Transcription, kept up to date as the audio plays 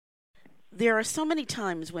There are so many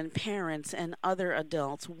times when parents and other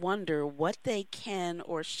adults wonder what they can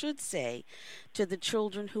or should say to the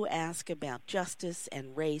children who ask about justice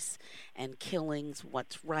and race and killings,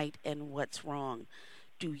 what's right and what's wrong.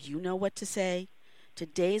 Do you know what to say?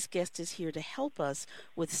 Today's guest is here to help us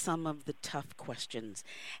with some of the tough questions.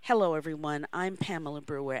 Hello, everyone. I'm Pamela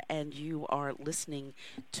Brewer, and you are listening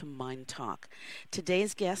to Mind Talk.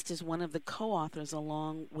 Today's guest is one of the co authors,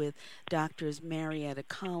 along with Doctors Marietta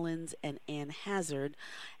Collins and Ann Hazard,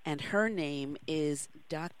 and her name is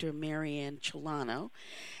Dr. Marianne Celano,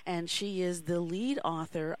 and she is the lead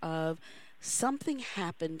author of Something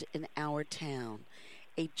Happened in Our Town,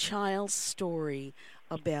 a child's story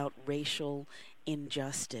about racial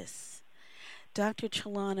injustice. Dr.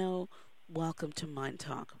 Celano, welcome to Mind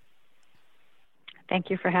Talk. Thank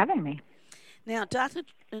you for having me. Now, Dr.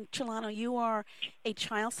 Celano, you are a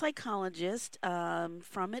child psychologist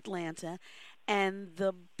from Atlanta, and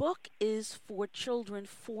the book is for children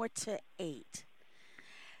 4 to 8.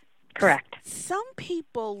 Correct. Some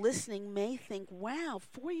people listening may think, wow,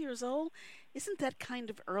 4 years old? Isn't that kind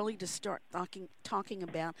of early to start talking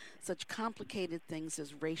about such complicated things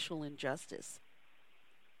as racial injustice?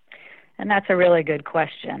 And that's a really good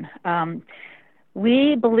question.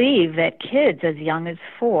 We believe that kids as young as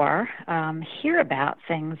 4 hear about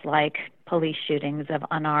things like police shootings of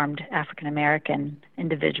unarmed African American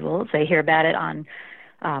individuals. They hear about it on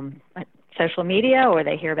social media, or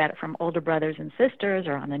they hear about it from older brothers and sisters,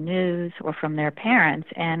 or on the news, or from their parents.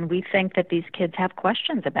 And we think that these kids have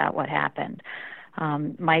questions about what happened,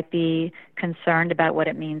 might be concerned about what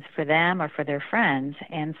it means for them or for their friends.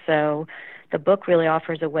 And so the book really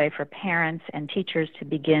offers a way for parents and teachers to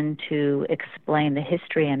begin to explain the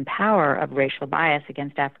history and power of racial bias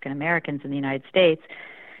against African Americans in the United States,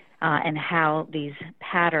 and how these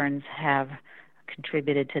patterns have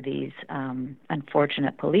contributed to these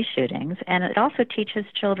unfortunate police shootings. And it also teaches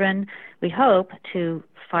children, we hope, to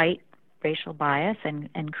fight racial bias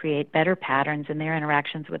and create better patterns in their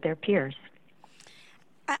interactions with their peers.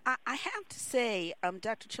 I have to say,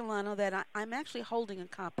 Dr. Celano, that I'm actually holding a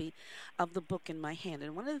copy of the book in my hand.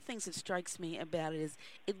 And one of the things that strikes me about it is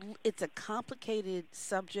it's a complicated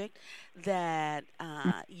subject that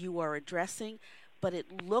you are addressing, but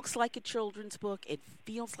it looks like a children's book. It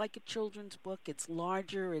feels like a children's book. It's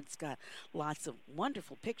larger. It's got lots of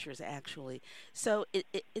wonderful pictures, actually. So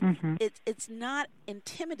it's not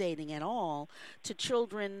intimidating at all to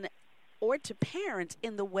children or to parents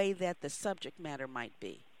in the way that the subject matter might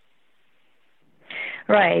be.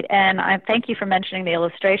 Right, and I thank you for mentioning the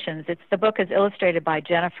illustrations. The book is illustrated by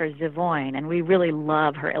Jennifer Zivoyne, and we really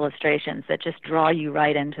love her illustrations that just draw you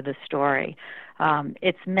right into the story.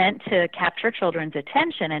 It's meant to capture children's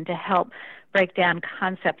attention and to help break down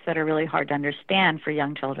concepts that are really hard to understand for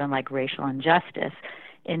young children, like racial injustice,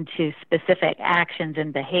 into specific actions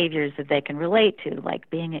and behaviors that they can relate to, like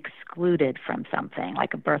being excluded from something,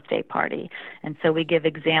 like a birthday party. And so we give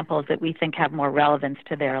examples that we think have more relevance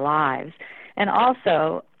to their lives. And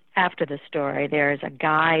also, after the story, there's a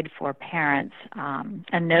guide for parents,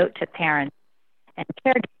 a note to parents and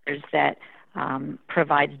caregivers that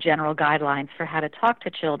provides general guidelines for how to talk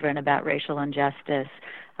to children about racial injustice,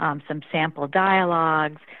 some sample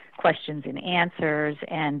dialogues, questions and answers,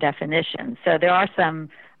 and definitions. So there are some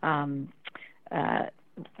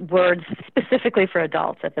words specifically for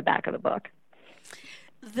adults at the back of the book.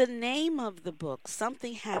 The name of the book,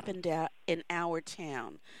 Something Happened in Our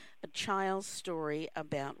Town, a child's story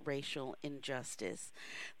about racial injustice.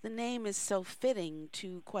 The name is so fitting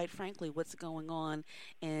to, quite frankly, what's going on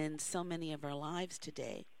in so many of our lives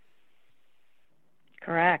today.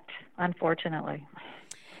 Correct, unfortunately.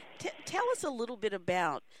 Tell us a little bit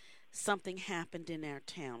about Something Happened in Our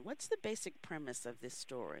Town. What's the basic premise of this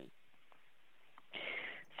story?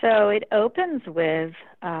 So it opens with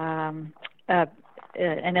an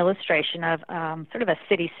illustration of sort of a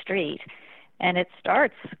city street, and it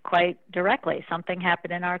starts quite directly. Something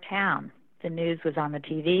happened in our town. The news was on the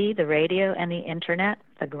TV, the radio, and the internet.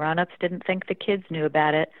 The grown-ups didn't think the kids knew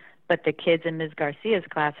about it, but the kids in Ms. Garcia's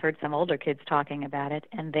class heard some older kids talking about it,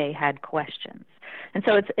 and they had questions. And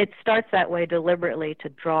so it starts that way deliberately to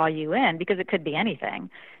draw you in, because it could be anything.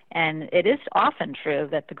 And it is often true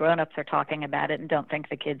that the grown-ups are talking about it and don't think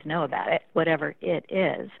the kids know about it, whatever it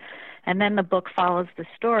is. And then the book follows the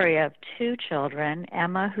story of 2 children,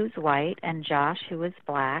 Emma, who's white, and Josh, who is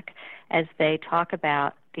black, as they talk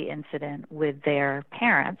about the incident with their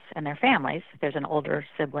parents and their families. There's an older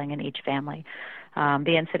sibling in each family.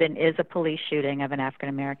 The incident is a police shooting of an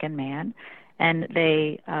African-American man, and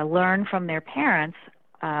they learn from their parents.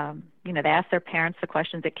 They ask their parents the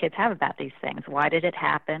questions that kids have about these things. Why did it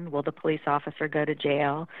happen? Will the police officer go to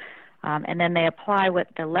jail? And then they apply what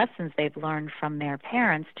the lessons they've learned from their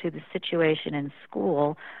parents to the situation in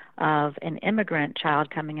school of an immigrant child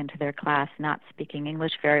coming into their class not speaking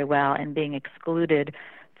English very well and being excluded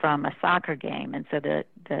from a soccer game. And so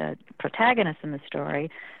the protagonists in the story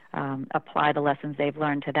apply the lessons they've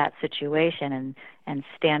learned to that situation and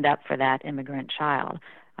stand up for that immigrant child,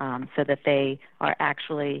 so that they are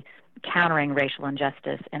actually countering racial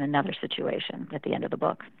injustice in another situation at the end of the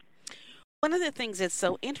book. One of the things that's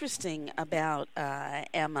so interesting about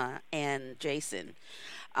Emma and Jason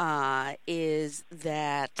is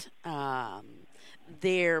that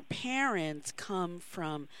their parents come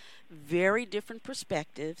from very different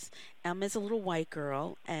perspectives. Emma's a little white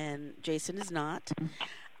girl, and Jason is not.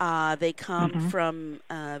 They come from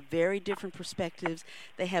very different perspectives.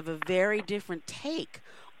 They have a very different take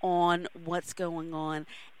on what's going on,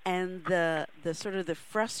 and the sort of the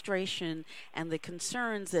frustration and the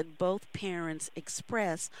concerns that both parents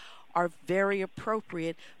express are very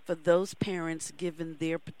appropriate for those parents given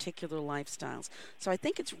their particular lifestyles. So I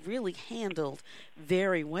think it's really handled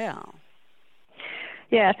very well.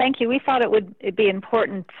 Yeah, thank you. We thought it would be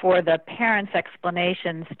important for the parents'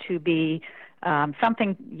 explanations to be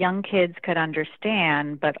something young kids could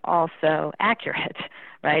understand, but also accurate,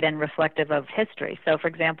 right, and reflective of history. So, for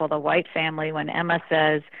example, the white family, when Emma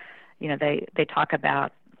says, they talk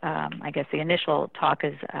about, I guess the initial talk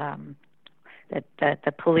is that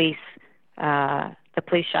the police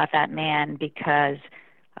shot that man because,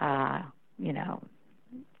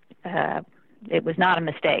 it was not a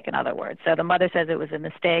mistake, in other words. So the mother says it was a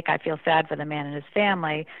mistake. I feel sad for the man and his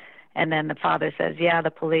family. And then the father says, yeah,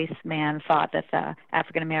 the policeman thought that the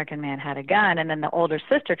African-American man had a gun. And then the older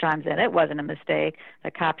sister chimes in, it wasn't a mistake.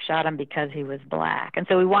 The cop shot him because he was black. And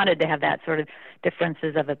so we wanted to have that sort of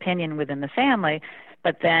differences of opinion within the family.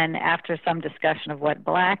 But then after some discussion of what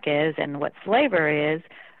black is and what slavery is,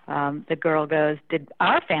 the girl goes, did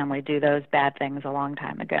our family do those bad things a long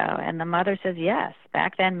time ago? And the mother says, yes.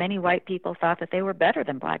 Back then, many white people thought that they were better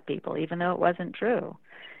than black people, even though it wasn't true.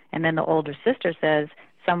 And then the older sister says,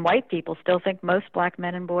 some white people still think most black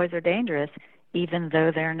men and boys are dangerous, even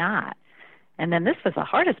though they're not. And then this was the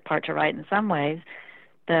hardest part to write in some ways.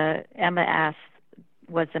 Emma asks,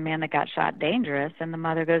 was the man that got shot dangerous? And the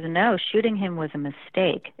mother goes, no, shooting him was a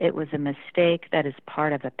mistake. It was a mistake that is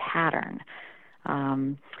part of a pattern.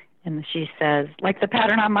 And she says, like the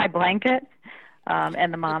pattern on my blanket?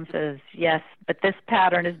 And the mom says, yes, but this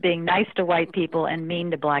pattern is being nice to white people and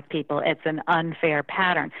mean to black people. It's an unfair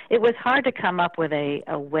pattern. It was hard to come up with a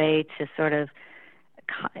way to sort of,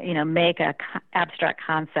 make a abstract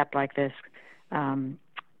concept like this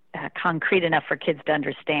concrete enough for kids to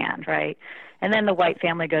understand, right? And then the white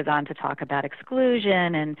family goes on to talk about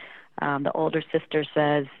exclusion, and the older sister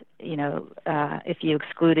says, if you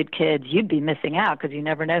excluded kids, you'd be missing out because you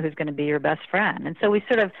never know who's going to be your best friend. And so we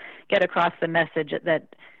sort of get across the message that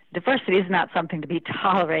diversity is not something to be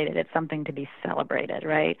tolerated, it's something to be celebrated,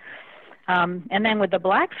 right? And then with the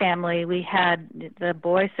black family, we had the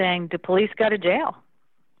boy saying, do police go to jail?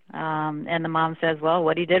 And the mom says, well,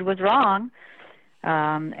 what he did was wrong.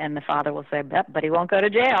 And the father will say, but he won't go to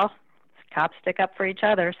jail. Cops stick up for each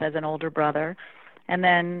other, says an older brother. And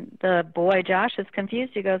then the boy, Josh, is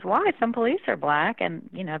confused. He goes, why? Some police are black. And,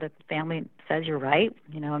 the family says, you're right,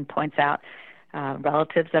 and points out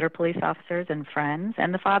relatives that are police officers and friends.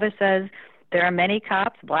 And the father says, there are many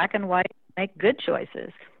cops, black and white, make good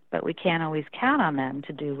choices, but we can't always count on them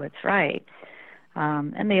to do what's right.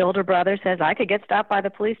 And the older brother says, I could get stopped by the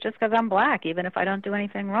police just because I'm black, even if I don't do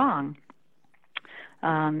anything wrong.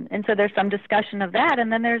 And so there's some discussion of that.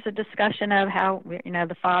 And then there's a discussion of how,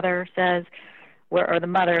 the father says, or the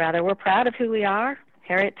mother rather, we're proud of who we are.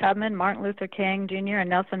 Harriet Tubman, Martin Luther King Jr., and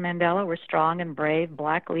Nelson Mandela were strong and brave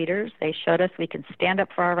black leaders. They showed us we can stand up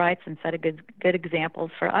for our rights and set a good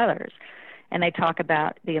examples for others. And they talk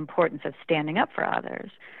about the importance of standing up for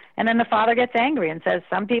others. And then the father gets angry and says,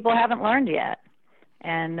 some people haven't learned yet.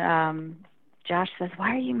 And Josh says,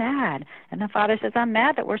 why are you mad? And the father says, I'm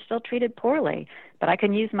mad that we're still treated poorly, but I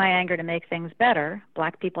can use my anger to make things better.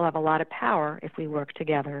 Black people have a lot of power if we work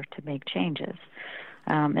together to make changes.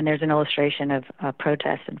 And there's an illustration of a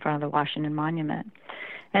protest in front of the Washington Monument.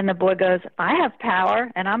 And the boy goes, I have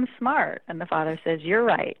power and I'm smart. And the father says, you're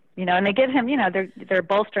right. And they give him, they're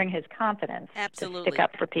bolstering his confidence. Absolutely. To stick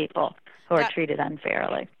up for people who are treated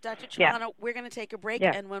unfairly. Dr. Celano, we're going to take a break,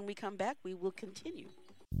 and when we come back, we will continue.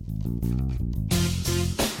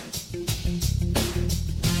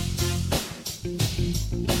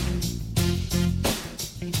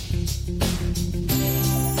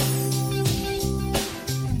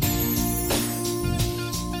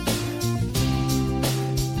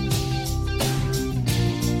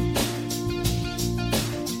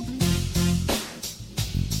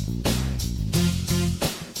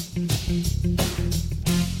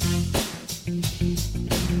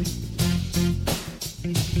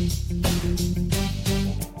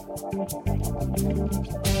 Dr.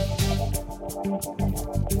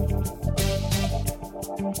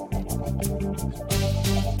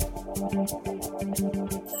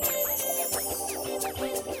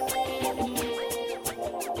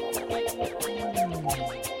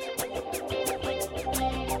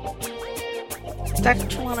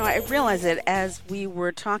 Celano, I realize that as we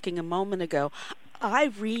were talking a moment ago,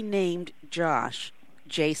 I've renamed Josh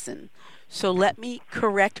Jason. So let me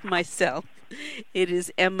correct myself. It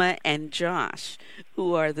is Emma and Josh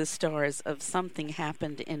who are the stars of Something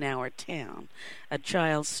Happened in Our Town, a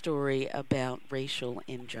child's story about racial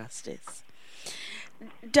injustice.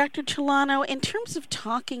 Dr. Celano, in terms of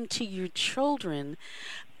talking to your children,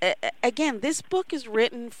 again, this book is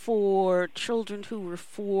written for children who were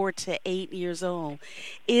 4 to 8 years old.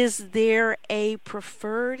 Is there a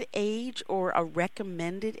preferred age or a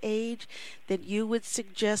recommended age that you would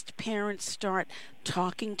suggest parents start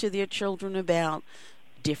talking to their children about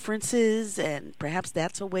differences, and perhaps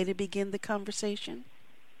that's a way to begin the conversation?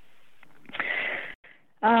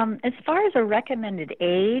 As far as a recommended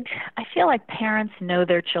age, I feel like parents know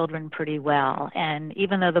their children pretty well. And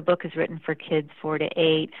even though the book is written for kids 4 to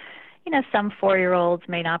 8, some 4-year-olds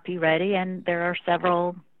may not be ready, and there are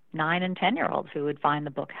several 9 and 10-year-olds who would find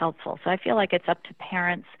the book helpful. So I feel like it's up to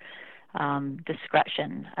parents'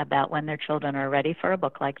 discretion about when their children are ready for a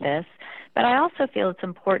book like this. But I also feel it's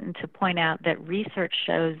important to point out that research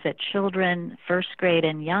shows that children first grade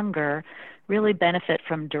and younger really benefit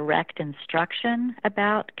from direct instruction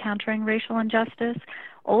about countering racial injustice.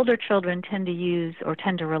 Older children tend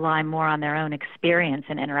to rely more on their own experience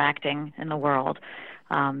in interacting in the world,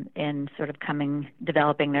 in sort of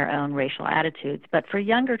developing their own racial attitudes. But for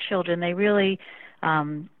younger children, they really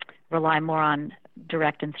rely more on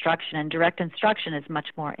direct instruction, and direct instruction is much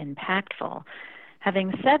more impactful.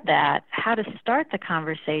 Having said that, how to start the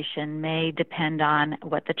conversation may depend on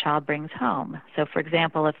what the child brings home. So, for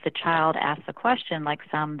example, if the child asks a question like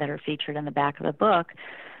some that are featured in the back of the book,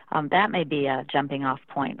 that may be a jumping off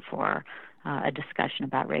point for a discussion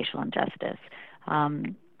about racial injustice.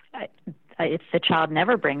 If the child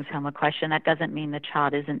never brings home a question, that doesn't mean the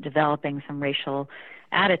child isn't developing some racial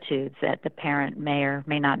attitudes that the parent may or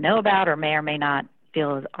may not know about, or may not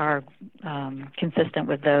feel are consistent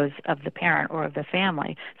with those of the parent or of the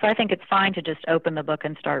family. So I think it's fine to just open the book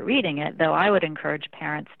and start reading it, though I would encourage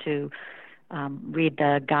parents to read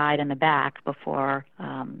the guide in the back before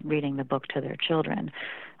reading the book to their children.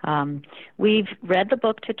 We've read the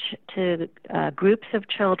book to groups of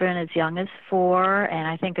children as young as 4 and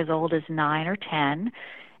I think as old as 9 or 10.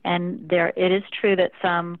 And it is true that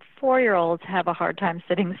some 4-year-olds have a hard time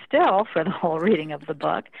sitting still for the whole reading of the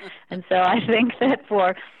book. And so I think that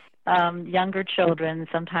for younger children,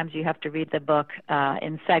 sometimes you have to read the book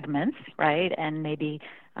in segments, right, and maybe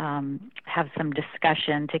have some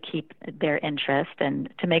discussion to keep their interest and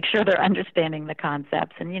to make sure they're understanding the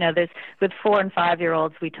concepts. And, with 4 and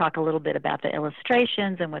 5-year-olds, we talk a little bit about the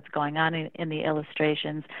illustrations and what's going on in the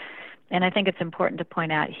illustrations. And I think it's important to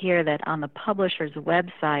point out here that on the publisher's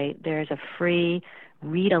website, there's a free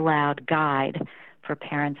read-aloud guide for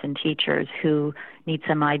parents and teachers who need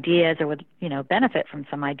some ideas or would, benefit from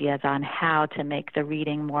some ideas on how to make the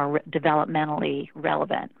reading more developmentally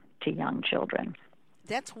relevant to young children.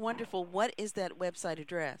 That's wonderful. What is that website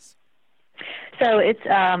address? So it's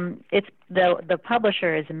the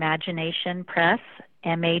publisher is Imagination Press,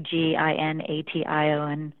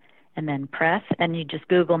 Magination, and then press, and you just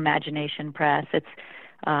Google Imagination Press. It's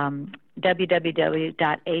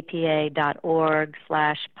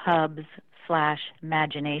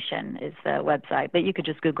www.apa.org/pubs/imagination is the website. But you could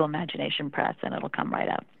just Google Imagination Press, and it'll come right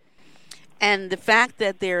up. And the fact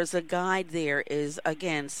that there's a guide there is,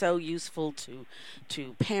 again, so useful to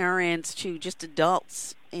parents, to just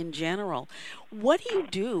adults in general. What do you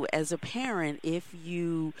do as a parent if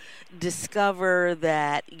you discover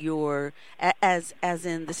that as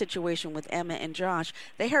in the situation with Emma and Josh,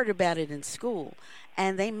 they heard about it in school,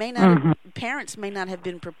 and they may not, parents may not have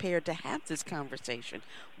been prepared to have this conversation,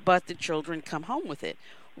 but the children come home with it.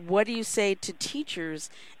 What do you say to teachers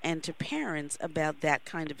and to parents about that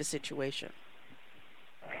kind of a situation?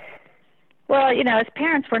 Well, as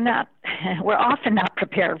parents, we're often not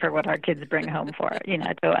prepared for what our kids bring home for.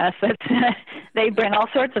 To us, they bring all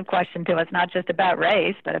sorts of questions to us, not just about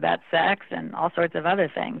race, but about sex and all sorts of other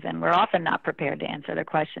things, and we're often not prepared to answer their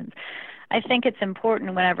questions. I think it's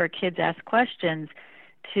important whenever kids ask questions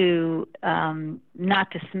to not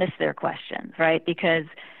dismiss their questions, right? Because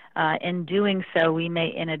in doing so, we may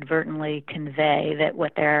inadvertently convey that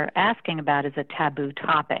what they're asking about is a taboo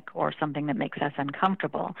topic or something that makes us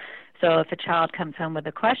uncomfortable. So if a child comes home with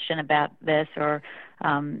a question about this, or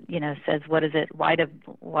says, "What is it? Why did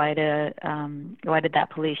that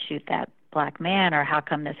police shoot that black man, or how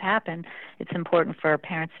come this happened?" It's important for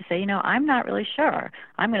parents to say, "I'm not really sure.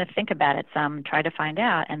 I'm going to think about it some, try to find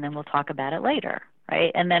out, and then we'll talk about it later,"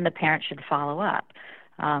 right? And then the parent should follow up.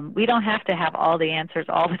 We don't have to have all the answers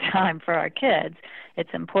all the time for our kids.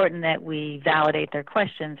 It's important that we validate their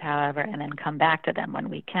questions, however, and then come back to them when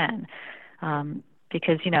we can.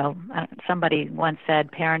 Because, somebody once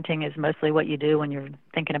said parenting is mostly what you do when you're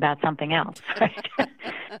thinking about something else, right?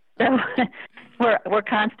 So we're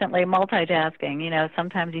constantly multitasking.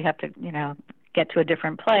 Sometimes you have to, get to a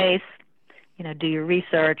different place, do your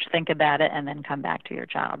research, think about it, and then come back to your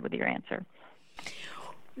child with your answer.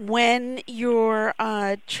 When your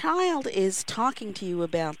child is talking to you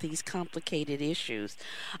about these complicated issues,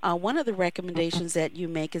 one of the recommendations that you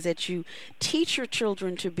make is that you teach your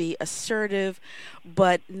children to be assertive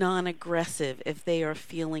but non-aggressive if they are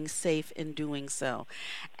feeling safe in doing so.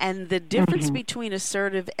 And the difference between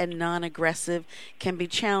assertive and non-aggressive can be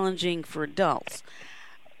challenging for adults.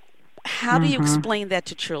 How do you explain that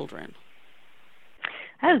to children?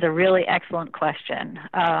 That is a really excellent question.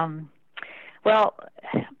 Well,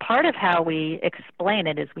 part of how we explain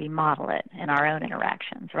it is we model it in our own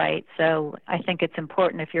interactions, right? So I think it's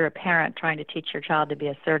important, if you're a parent trying to teach your child to be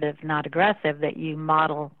assertive, not aggressive, that you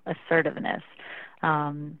model assertiveness.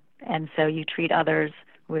 And so you treat others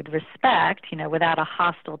with respect, without a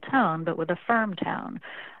hostile tone, but with a firm tone,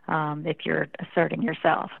 if you're asserting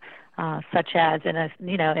yourself. Such as in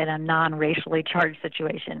a non-racially charged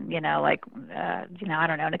situation, like, I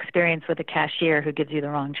don't know, an experience with a cashier who gives you the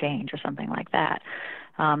wrong change or something like that.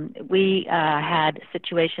 We had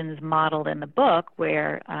situations modeled in the book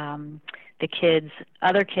where other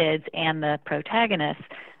kids and the protagonists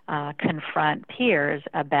confront peers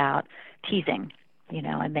about teasing,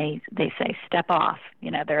 and they say, "Step off,"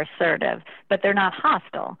 they're assertive, but they're not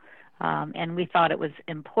hostile. And we thought it was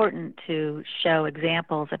important to show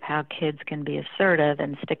examples of how kids can be assertive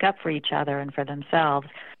and stick up for each other and for themselves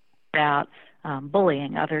without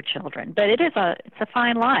bullying other children. But it's a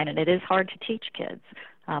fine line, and it is hard to teach kids.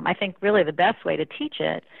 I think really the best way to teach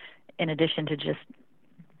it, in addition to just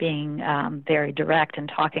being very direct and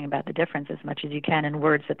talking about the difference as much as you can in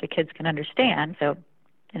words that the kids can understand. So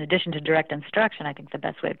in addition to direct instruction, I think the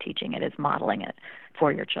best way of teaching it is modeling it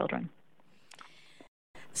for your children.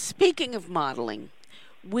 Speaking of modeling,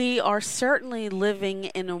 we are certainly living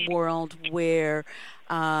in a world where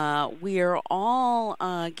we are all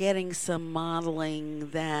getting some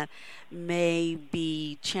modeling that may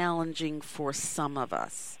be challenging for some of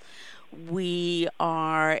us. We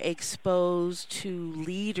are exposed to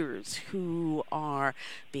leaders who are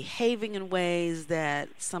behaving in ways that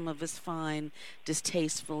some of us find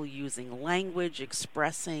distasteful, using language,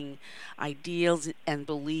 expressing ideals and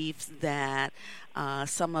beliefs that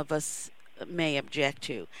some of us may object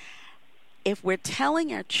to. If we're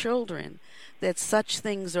telling our children that such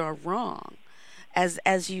things are wrong,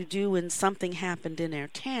 as you do in Something Happened in Our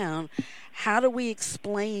Town, how do we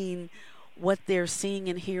explain what they're seeing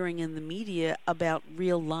and hearing in the media about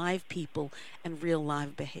real live people and real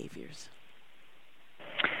live behaviors?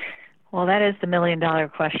 Well, that is the million-dollar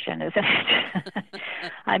question, isn't it?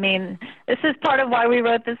 I mean, this is part of why we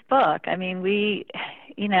wrote this book. I mean,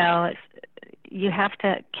 you have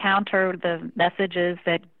to counter the messages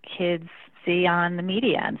that kids see on the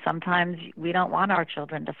media, and sometimes we don't want our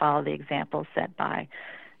children to follow the examples set by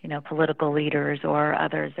political leaders or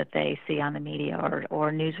others that they see on the media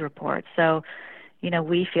or news reports. So,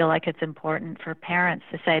 we feel like it's important for parents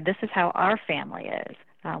to say, this is how our family is.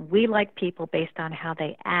 We like people based on how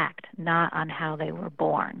they act, not on how they were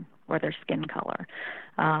born or their skin color.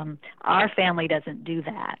 Our family doesn't do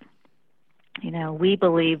that. We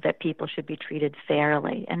believe that people should be treated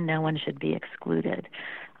fairly and no one should be excluded.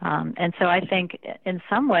 And so I think in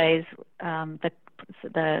some ways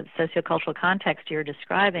the sociocultural context you're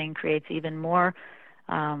describing creates even more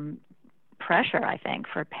pressure, I think,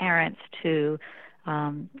 for parents to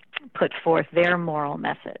put forth their moral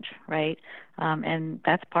message, right? And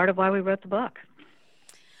that's part of why we wrote the book.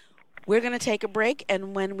 We're going to take a break,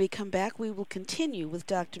 and when we come back, we will continue with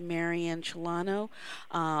Dr. Marianne Celano,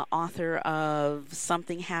 author of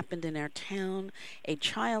Something Happened in Our Town, a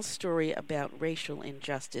child's story about racial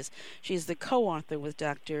injustice. She's the co-author with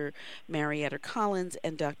Dr. Marietta Collins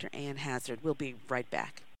and Dr. Ann Hazard. We'll be right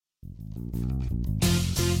back.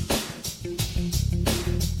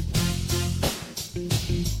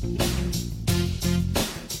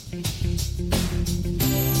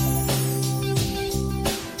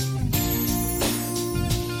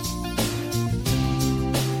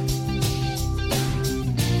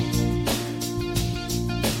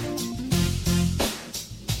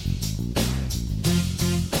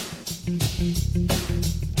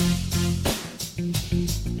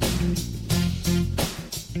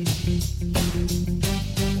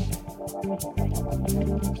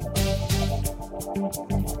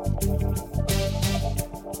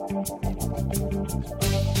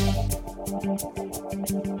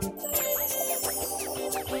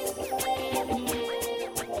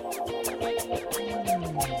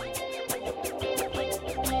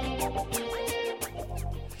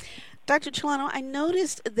 Dr. Celano, I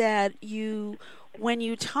noticed that when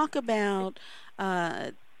you talk about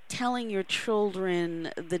telling your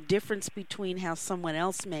children the difference between how someone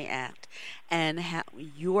else may act and how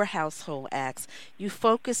your household acts, you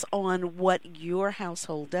focus on what your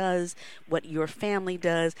household does, what your family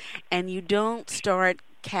does, and you don't start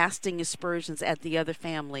casting aspersions at the other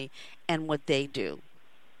family and what they do.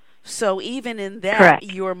 So even in that, Correct.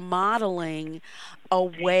 you're modeling a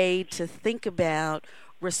way to think about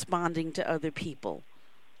responding to other people,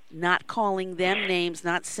 not calling them names,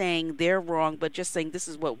 not saying they're wrong, but just saying this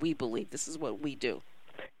is what we believe, this is what we do.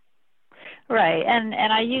 Right, and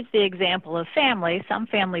I use the example of family. Some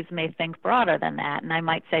families may think broader than that, and I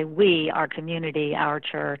might say we, our community, our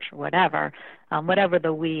church, whatever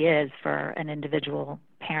the we is for an individual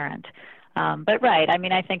parent. But right, I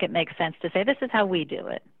mean, I think it makes sense to say this is how we do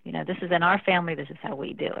it. This is in our family, this is how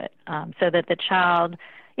we do it, so that the child,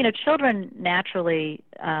 children naturally,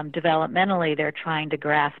 developmentally, they're trying to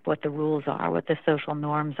grasp what the rules are, what the social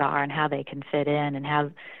norms are, and how they can fit in, and how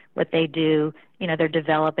what they do, they're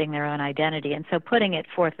developing their own identity. And so putting it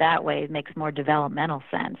forth that way makes more developmental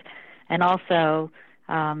sense. And also,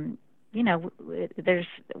 there's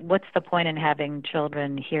what's the point in having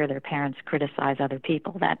children hear their parents criticize other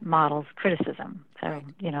people? That models criticism. So,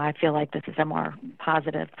 I feel like this is a more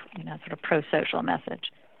positive, sort of pro-social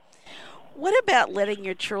message. What about letting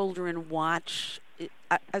your children watch?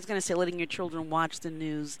 I was going to say letting your children watch the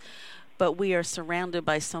news, but we are surrounded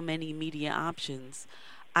by so many media options.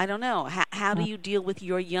 I don't know. How do you deal with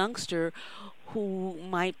your youngster who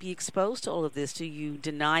might be exposed to all of this? Do you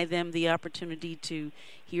deny them the opportunity to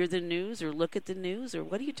hear the news or look at the news, or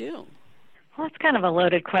what do you do? Well, it's kind of a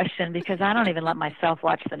loaded question because I don't even let myself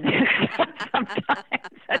watch the news sometimes.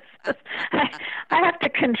 I have to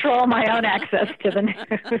control my own access to the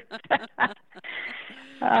news.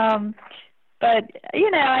 But,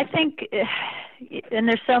 I think, and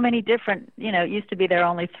there's so many different, it used to be there are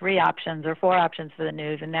only 3 options or 4 options for the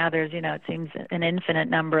news, and now there's, it seems an infinite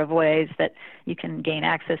number of ways that you can gain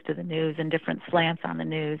access to the news and different slants on the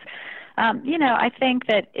news. I think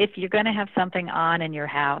that if you're going to have something on in your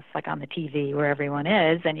house, like on the TV where everyone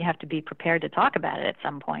is, then you have to be prepared to talk about it at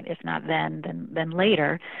some point. If not then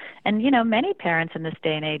later. And, many parents in this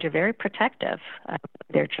day and age are very protective of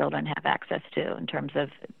what their children have access to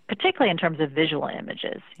particularly in terms of visual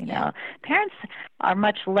images. Parents are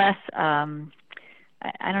much less,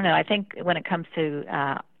 I don't know, I think when it comes to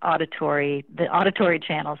the auditory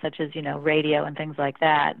channels such as, radio and things like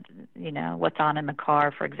that, what's on in the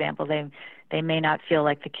car, for example, they may not feel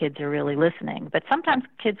like the kids are really listening. But sometimes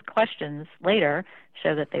kids' questions later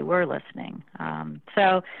show that they were listening.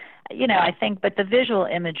 I think, but the visual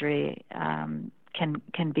imagery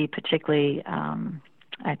can be particularly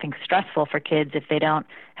I think stressful for kids if they don't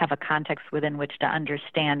have a context within which to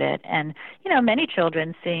understand it. And, many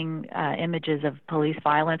children seeing images of police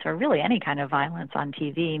violence or really any kind of violence on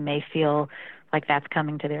TV may feel like that's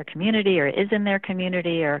coming to their community or is in their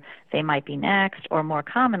community, or they might be next, or more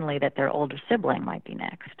commonly that their older sibling might be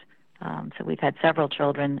next. So we've had several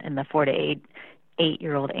children in the 4 to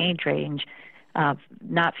 8-year-old age range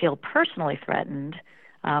not feel personally threatened,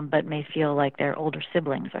 but may feel like their older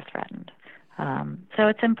siblings are threatened. So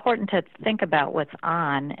it's important to think about what's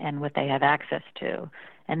on and what they have access to,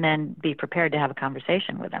 and then be prepared to have a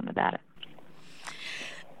conversation with them about it.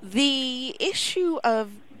 The issue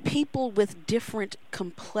of people with different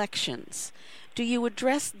complexions, do you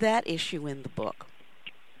address that issue in the book?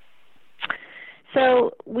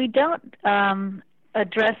 So we don't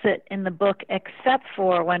address it in the book except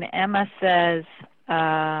for when Emma says,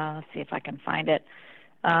 let's see if I can find it,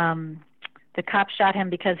 the cop shot him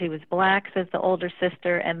because he was black, says the older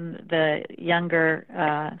sister, and the younger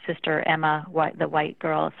sister, Emma, the white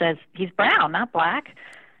girl, says he's brown, not black,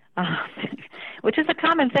 which is a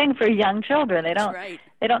common thing for young children.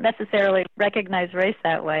 They don't necessarily recognize race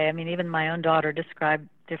that way. I mean, even my own daughter described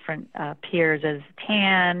different peers as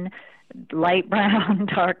tan, light brown,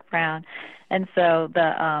 dark brown. And so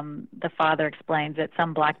the father explains that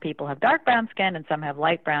some black people have dark brown skin and some have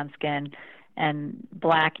light brown skin. And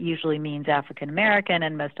black usually means African American,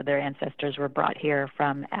 and most of their ancestors were brought here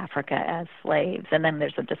from Africa as slaves. And then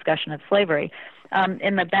there's a discussion of slavery.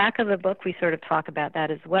 In the back of the book, we sort of talk about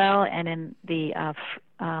that as well. And in the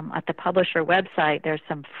at the publisher website, there's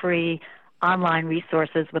some free online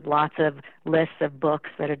resources with lots of lists of books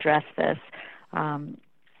that address this.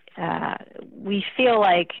 We feel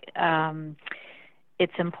like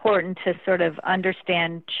it's important to sort of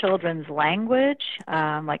understand children's language.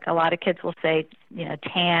 Like a lot of kids will say,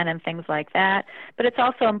 tan and things like that. But it's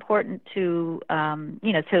also important to,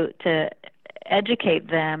 to educate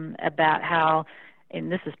them about how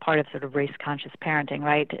and this is part of sort of race-conscious parenting,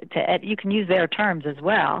 right? You can use their terms as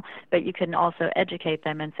well, but you can also educate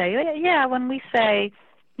them and say, yeah, when we say,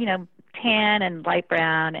 tan and light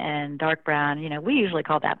brown and dark brown, we usually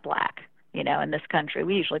call that black. In this country,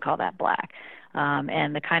 we usually call that black.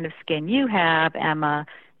 And the kind of skin you have, Emma,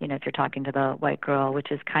 if you're talking to the white girl,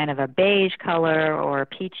 which is kind of a beige color or a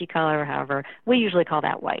peachy color, however, we usually call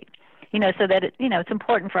that white. So that it's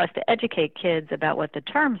important for us to educate kids about what the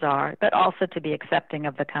terms are, but also to be accepting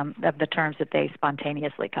of the terms that they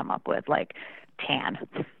spontaneously come up with, like tan.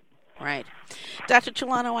 Right. Dr.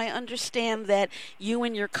 Celano, I understand that you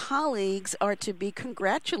and your colleagues are to be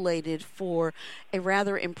congratulated for a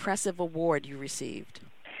rather impressive award you received.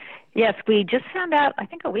 Yes, we just found out, I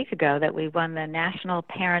think a week ago, that we won the National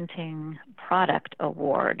Parenting Product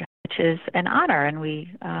Award, which is an honor, and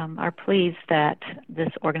we are pleased that this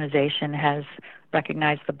organization has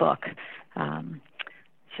recognized the book.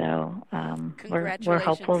 We're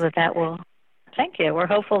hopeful that will... Thank you. We're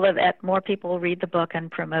hopeful that more people will read the book and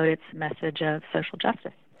promote its message of social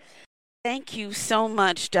justice. Thank you so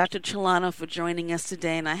much, Dr. Celano, for joining us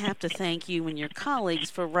today. And I have to thank you and your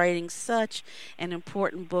colleagues for writing such an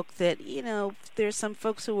important book that, there's some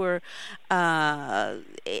folks who are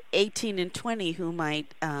 18 and 20 who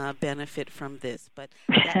might benefit from this. But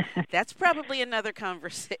that's probably another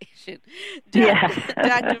conversation.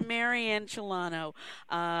 Dr. Marianne Celano,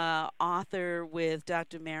 author with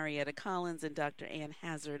Dr. Marietta Collins and Dr. Ann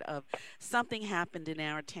Hazard of Something Happened in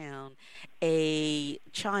Our Town, a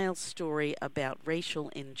child's story about racial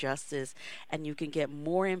injustice, and you can get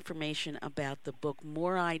more information about the book,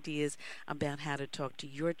 more ideas about how to talk to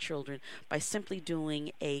your children by simply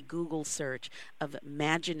doing a Google search of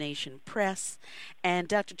Imagination Press. And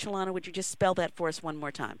Dr. Celano, would you just spell that for us one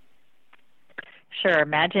more time? Sure.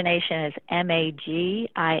 Imagination is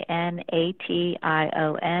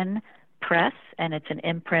MAGINATION Press, and it's an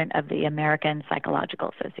imprint of the American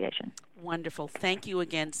Psychological Association. Wonderful. Thank you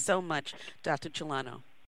again so much, Dr. Celano.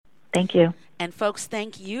 Thank you. And folks,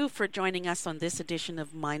 thank you for joining us on this edition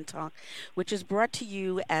of Mind Talk, which is brought to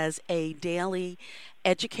you as a daily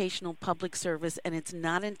educational public service, and it's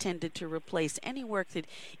not intended to replace any work that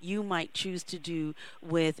you might choose to do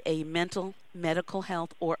with a mental, medical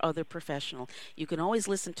health, or other professional. You can always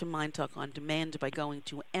listen to Mind Talk on demand by going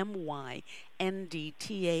to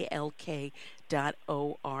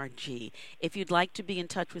MyNDTALK.org. If you'd like to be in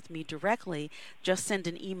touch with me directly, just send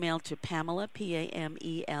an email to Pamela,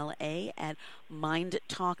 Pamela, at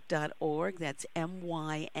MyNDTALK.org. That's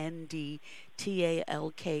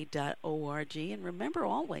MyNDTALK.org. And remember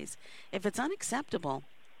always, if it's unacceptable,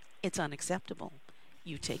 it's unacceptable.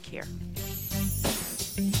 You take care.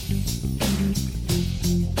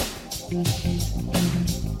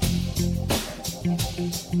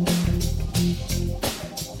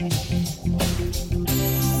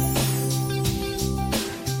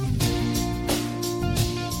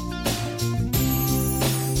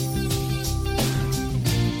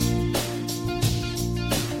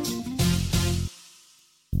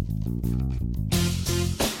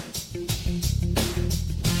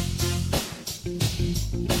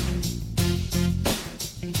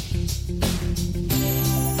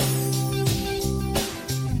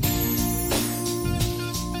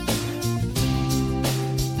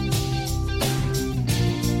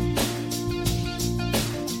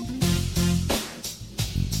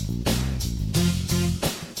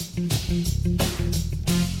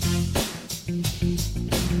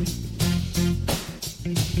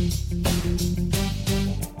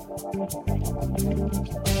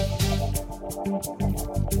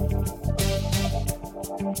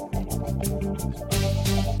 Thank you.